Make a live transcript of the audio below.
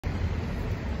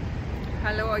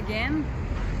Hello again.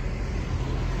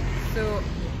 So,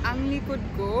 ang likod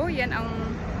ko, yan ang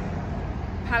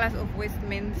Palace of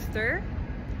Westminster.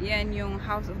 Yan yung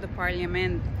House of the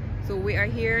Parliament. So, we are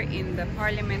here in the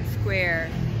Parliament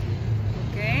Square.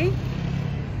 Okay?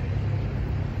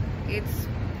 It's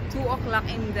 2 o'clock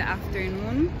in the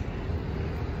afternoon.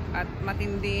 At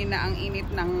matindi na ang init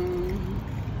ng...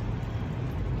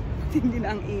 Matindi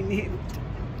na ang init.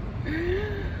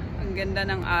 Ang ganda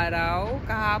ng araw.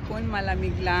 Kahapon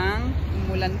malamig lang,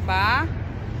 umulan pa.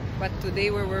 But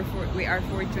today we are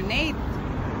fortunate.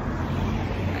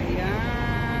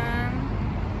 Ayan.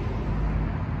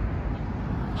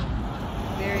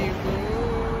 There you go.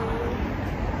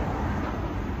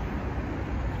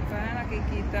 Sana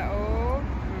nakikita oh.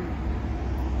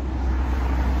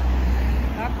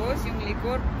 Tapos yung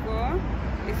likod ko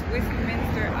is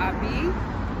Westminster Abbey.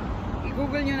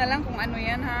 I-google nyo na lang kung ano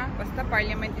yan ha. Basta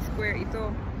Parliament Square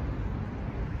ito.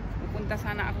 Pupunta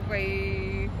sana ako kay...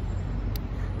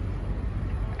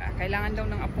 kailangan daw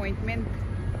ng appointment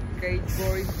kay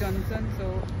Boris Johnson. So,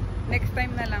 next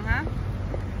time na lang ha.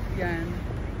 Yan.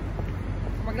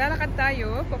 Maglalakad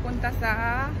tayo papunta sa...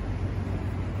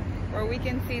 or we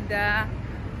can see the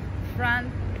front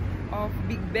of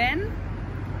Big Ben.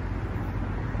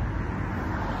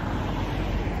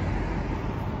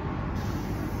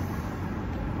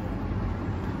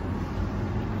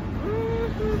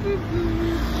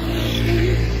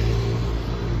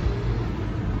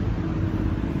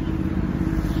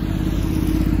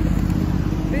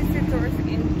 Visitors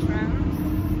entrance.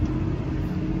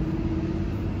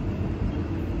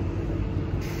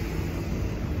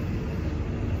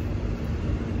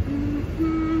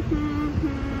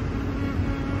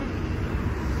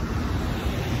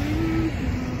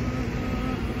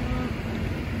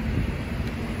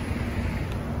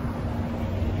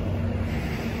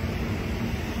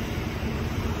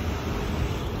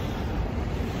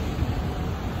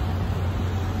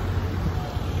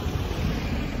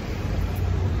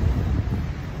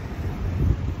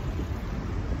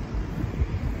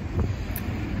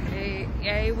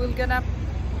 I will gonna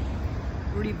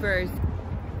reverse.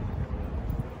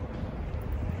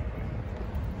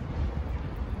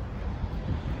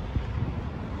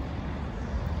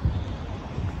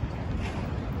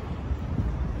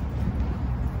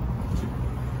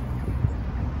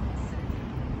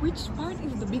 Which part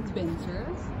is the Big Ben, sir?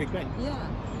 Big Ben? Yeah.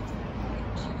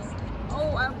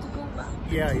 Oh, I have to go back.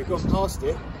 Yeah, you've gone past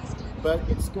it, but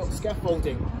it's got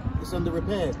scaffolding. It's under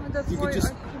repair. Oh, that's you can why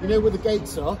just, you know where the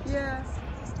gates are? Yeah.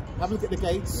 Have a look at the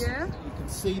gates. Yeah. You can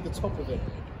see the top of it.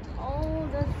 Oh,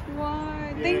 that's why.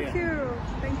 Yeah, Thank yeah. you.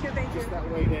 Thank you, thank you. Just that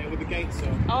way there where the gates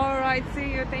are. Alright, see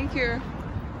you. Thank you.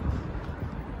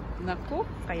 Naku,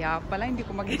 kaya pala hindi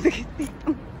ko makita-kita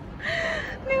dito.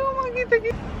 Hindi ko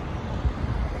makita-kita.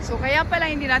 So, kaya pala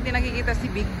hindi natin nakikita si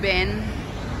Big Ben.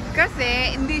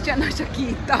 Kasi, hindi siya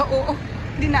kita. Oo,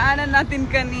 dinaanan natin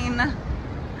kanina.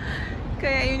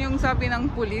 Kaya yun yung sabi ng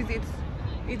police, it's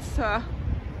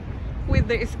with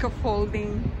the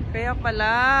scaffolding. Kaya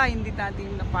pala, hindi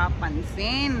natin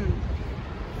napapansin.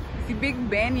 Si Big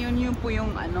Ben, yun po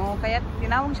yung ano, kaya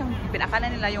tinawag siyang Big Ben. Akala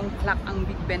nila yung clock ang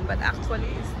Big Ben, but actually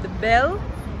it's the bell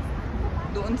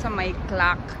doon sa may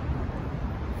clock.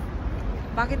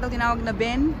 Bakit daw tinawag na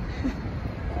Ben?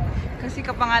 Kasi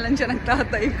kapangalan siya ng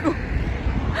tatay ko.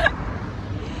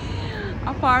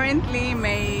 Apparently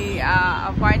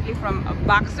apparently from a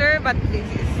boxer, but this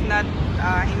is not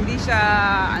hindi siya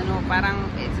ano, parang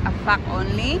it's a fact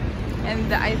only.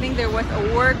 And I think there was a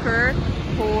worker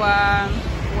who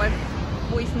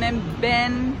is named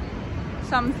Ben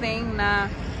something na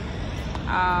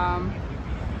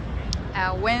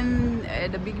when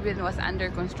the Big Ben was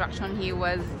under construction, he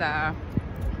was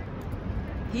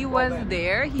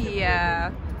there.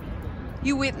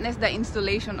 He witnessed the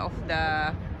installation of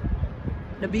the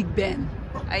Big Ben.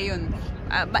 Ayun.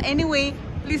 But anyway,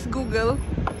 please Google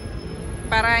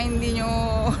para hindi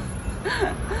nyo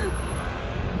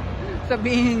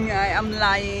sabihin I am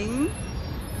lying.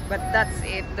 But that's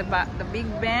it. The Big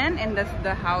Ben, and that's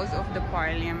the House of the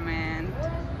Parliament.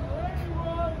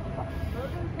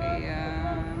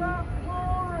 Ayan.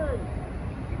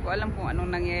 Hindi ko alam kung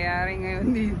anong nangyayari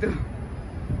ngayon dito.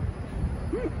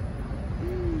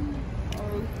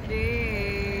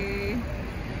 Okay.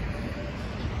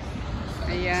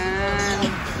 Ayan.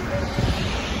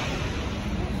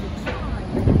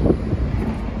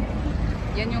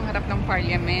 Yan yung harap ng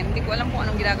Parliament. Hindi ko alam kung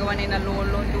anong ginagawa ni na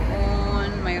lolo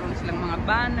doon. Mayroon silang mga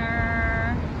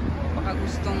banner. Baka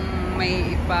gustong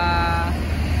may ipa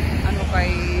ano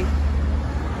kay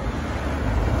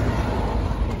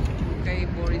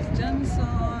Boris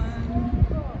Johnson.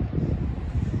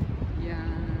 Yan.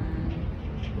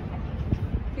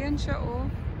 Yan siya, oh.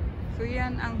 So,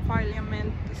 yan ang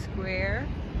Parliament Square.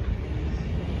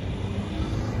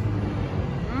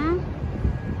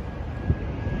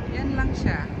 Yan lang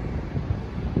siya.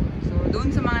 So,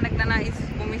 doon sa mga nagnanais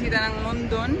bumisita ng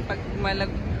London, pag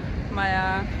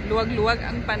maluwag-luwag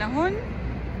ang panahon,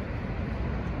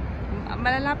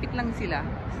 malalapit lang sila.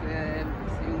 So,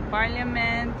 yung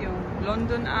Parliament, yung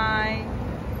London Eye,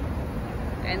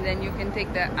 and then you can take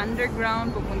the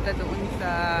underground, pupunta doon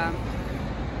sa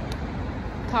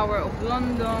Tower of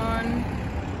London.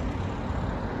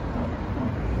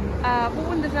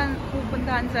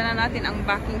 Pupuntahan sana natin ang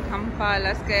Buckingham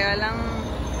Palace, kaya lang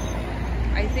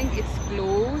I think it's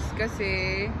closed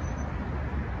kasi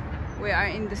we are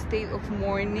in the state of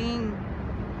mourning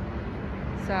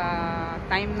sa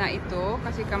time na ito,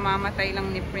 kasi kamamatay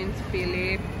lang ni Prince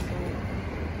Philip. So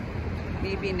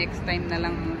maybe next time na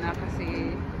lang muna,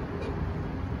 kasi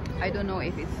I don't know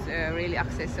if it's really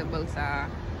accessible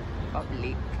sa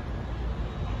public.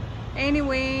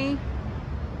 Anyway,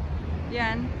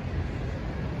 yan.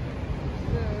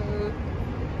 So,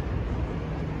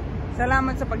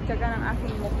 salamat sa pagtiyaga ng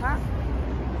aking mukha.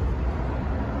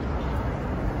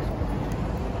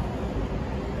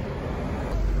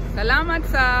 Salamat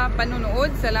sa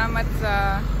panunood, salamat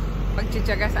sa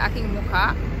pagtiyaga sa aking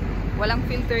mukha. Walang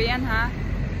filter yan, ha.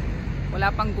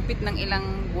 Wala pang gupit ng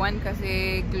ilang buwan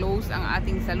kasi close ang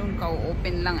ating salon,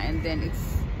 ka-open lang, and then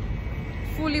it's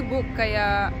fully booked,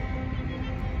 kaya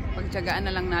pagtiyagaan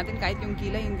na lang natin kahit yung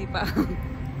kilay hindi pa.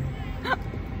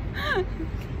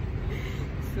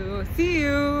 So, see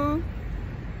you!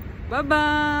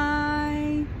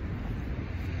 Bye-bye!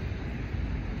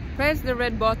 Press the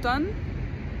red button,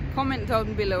 comment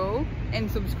down below,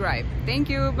 and subscribe. Thank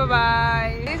you!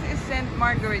 Bye-bye! This is St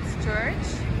Margaret's Church,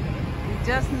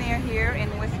 just near here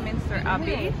in Westminster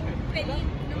Abbey.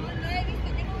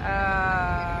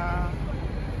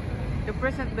 The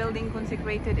present building,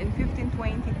 consecrated in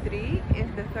 1523, is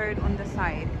the third on the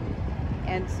side.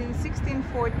 And since 1614,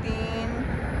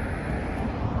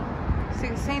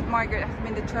 St Margaret has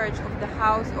been the church of the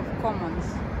House of Commons.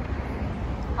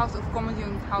 House of Commons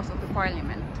yung House of the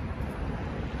Parliament.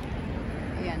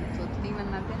 Ayan. So,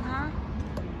 tingnan natin, ha.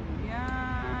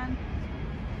 Ayan.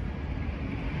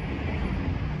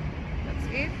 That's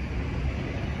it.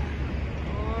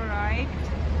 Alright.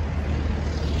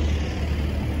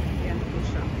 Ayan po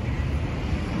siya.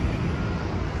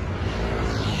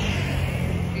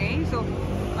 Okay. So,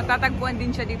 matatagpuan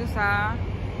din siya dito sa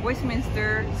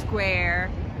Westminster Square.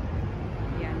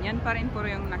 Yan. Yan pa rin po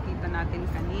yung nakita natin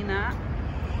kanina.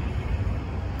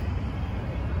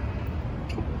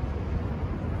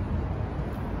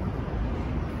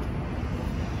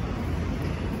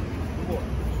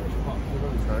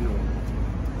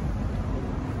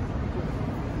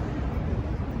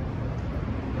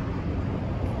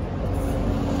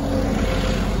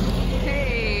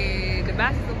 Hey, the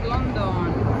best of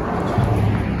London.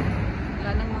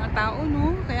 Wala ng mga tao,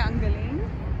 no? Kaya ang galing.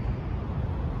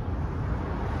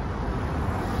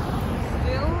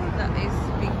 Still, that is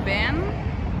Big Ben.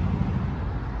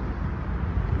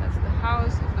 That's the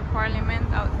House of the Parliament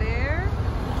out there.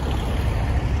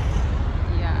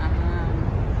 Yan.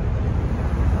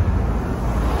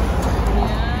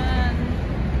 Yan.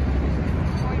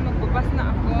 Uy, magbabas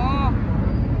na ako.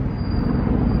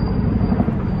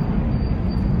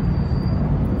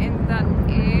 And that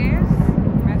is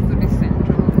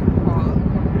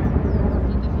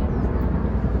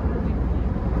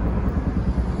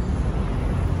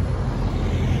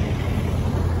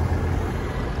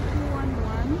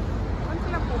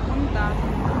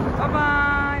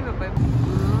bye-bye! Bye-bye!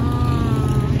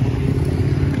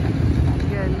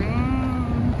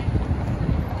 Galing!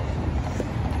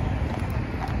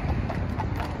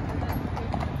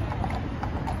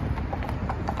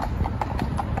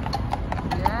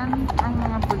 Yan ang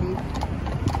mga pulis.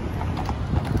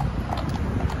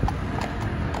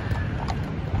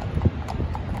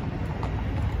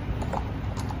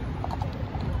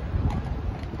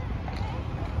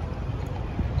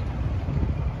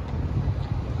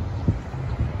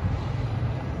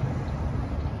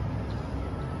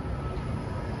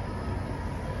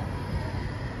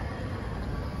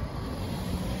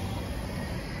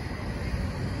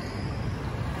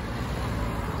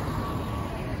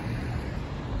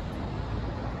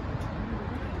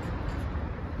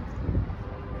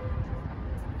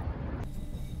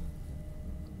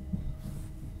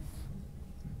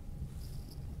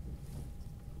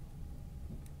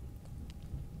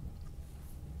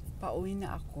 Pauwi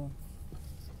na ako.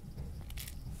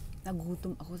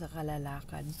 Nagutom ako sa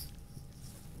kalalakad.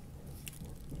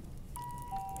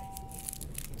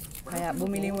 Kaya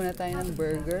bumili muna tayo ng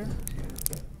burger.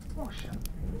 Horsham.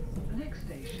 The next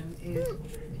station is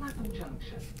Clapham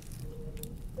Junction.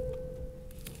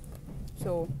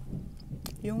 So,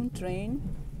 yung train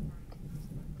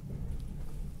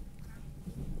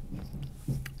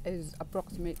is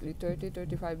approximately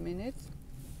 30-35 minutes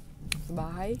sa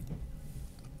bahay.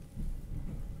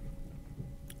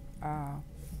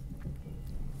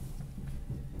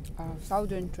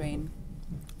 Southern train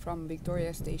from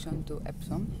Victoria Station to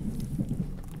Epsom.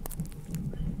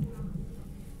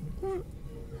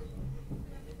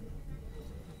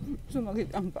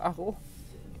 Sumakit ang paa ko.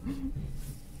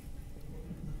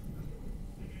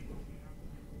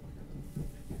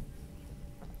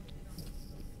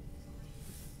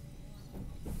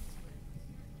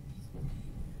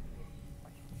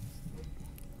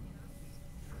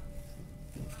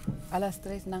 Alas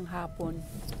 3 ng hapon.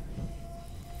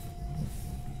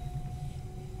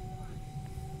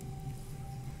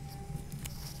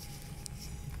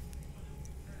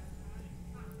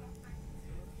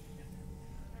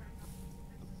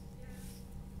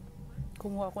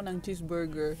 Kumuha ako ng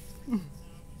cheeseburger.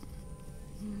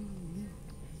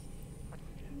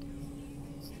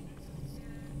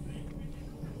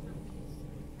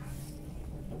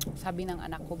 Sabi ng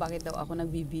anak ko, bakit daw ako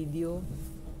nagbi-video?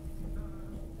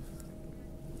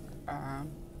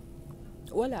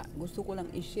 Wala. Gusto ko lang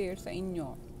i-share sa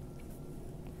inyo.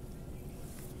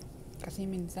 Kasi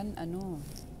minsan,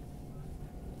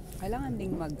 kailangan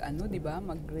ding diba?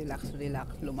 Mag-relax,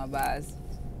 lumabas.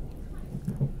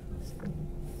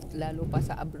 Lalo pa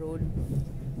sa abroad.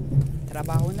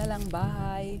 Trabaho na lang,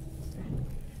 bahay.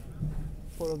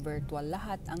 Puro virtual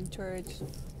lahat ang church.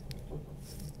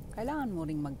 Kailangan mo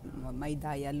ring may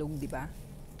dialogue, diba?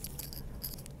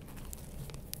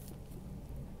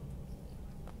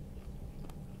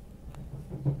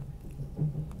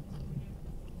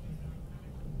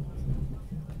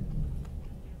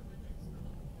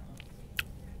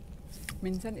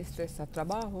 Minsan stress sa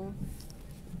trabaho.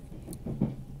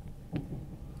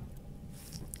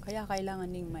 Kaya kailangan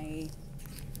ding may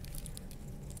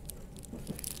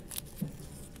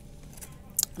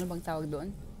ano bang tawag doon?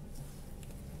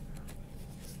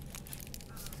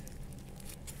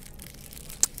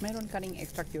 Meron ka ring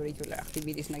extracurricular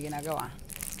activities na ginagawa.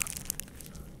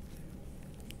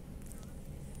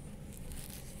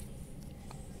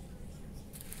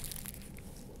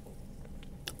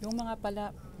 Yung mga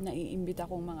pala naiimbita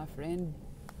kong mga friend.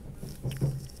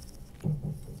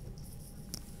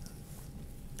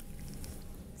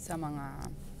 Sa mga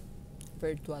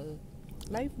virtual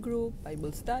life group,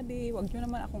 Bible study, wag nyo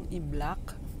naman akong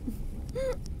i-block.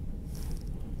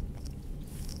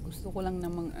 Gusto ko lang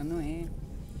namang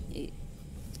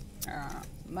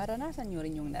maranasan nyo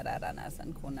rin yung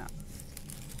nararanasan ko na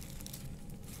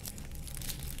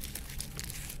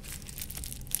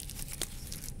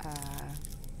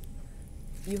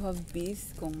you have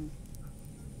peace kung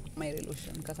may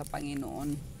relasyon ka sa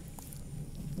Panginoon.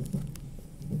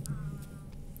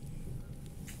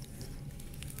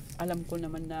 Alam ko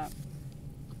naman na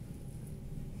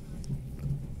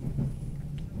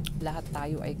lahat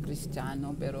tayo ay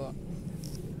Kristiyano, pero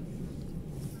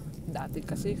dati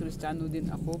kasi Kristiyano din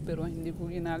ako, pero hindi ko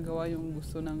ginagawa yung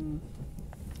gusto ng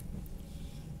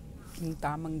yung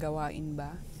tamang gawain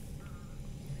ba?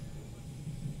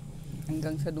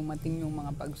 Hanggang sa dumating yung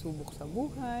mga pagsubok sa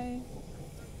buhay.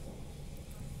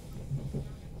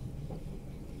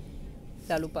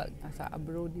 Lalo pa sa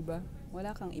abroad, di ba?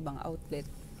 Wala kang ibang outlet.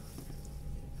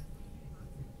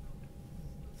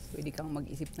 Pwede kang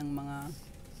mag-isip ng mga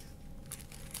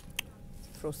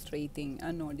frustrating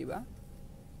di ba?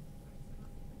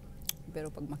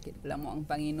 Pero pag makilala mo ang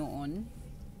Panginoon,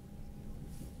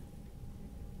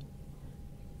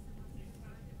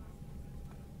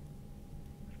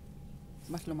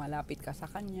 mas lumalapit ka sa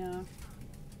Kanya.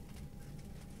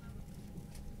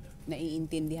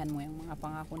 Naiintindihan mo yung mga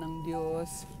pangako ng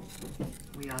Diyos.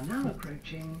 We are now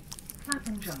approaching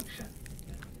Clapham Junction.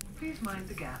 Please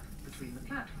mind the gap between the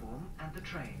platform and the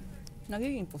train.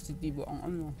 Nagiging positibo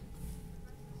ang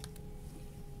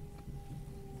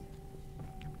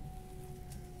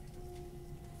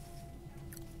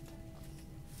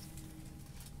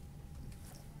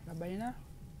Babay na.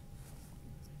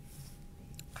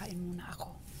 Kain muna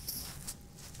ako.